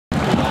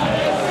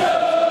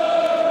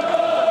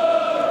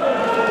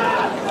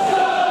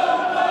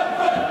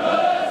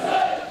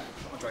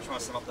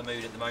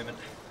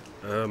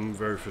moment?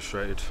 Very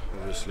frustrated,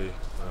 obviously.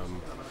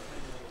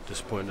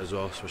 Disappointed as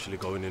well, especially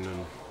going in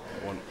and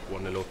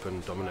 1-0 up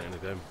and dominating the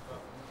game.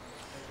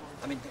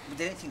 I mean,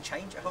 did anything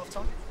change at half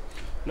time?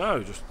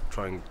 No, just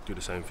try and do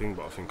the same thing,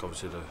 but I think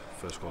obviously the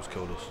first goal's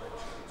killed us.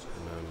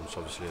 And, it's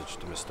obviously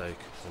just a mistake.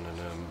 And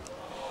then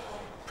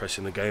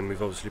pressing the game,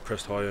 we've obviously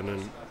pressed high and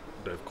then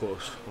they've caught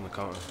us on the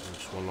counter.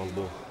 Just one long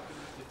ball.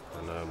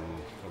 And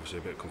obviously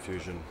a bit of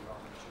confusion,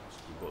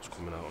 what's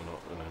coming out or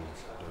not. And then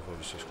they've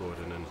obviously scored.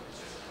 And then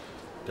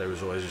they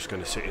was always just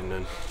going to sit in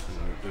then.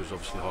 And it was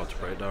obviously hard to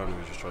break down and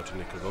we just tried to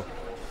nick a goal.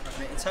 I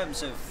mean, in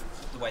terms of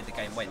the way the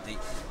game went,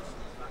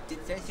 did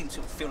anything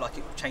sort of feel like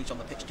it changed on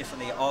the pitch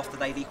differently after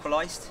they'd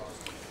equalised?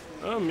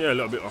 Yeah, a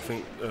little bit. I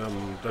think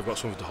they've got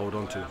something to hold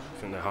on to. I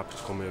think they're happy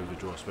to come here with a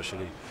draw,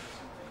 especially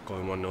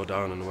going 1-0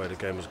 down and the way the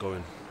game was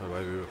going, the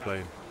way we were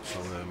playing. So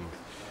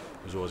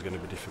it was always going to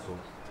be difficult.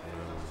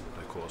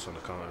 They caught us on the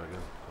counter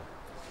again.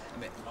 I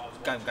mean,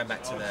 going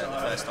back to the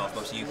first half,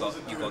 obviously you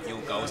got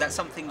your goal. Is that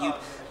something you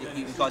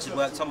guys had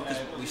worked on?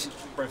 Because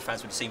Brentford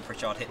fans would have seen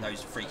Pritchard hit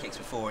those free kicks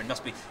before, and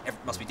it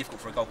must be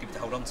difficult for a goalkeeper to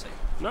hold on to.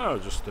 No,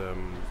 just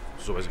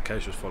it's always a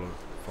case, just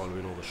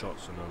following all the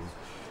shots, and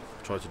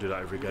tried to do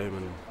that every game,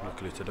 and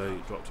luckily today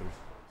it dropped him.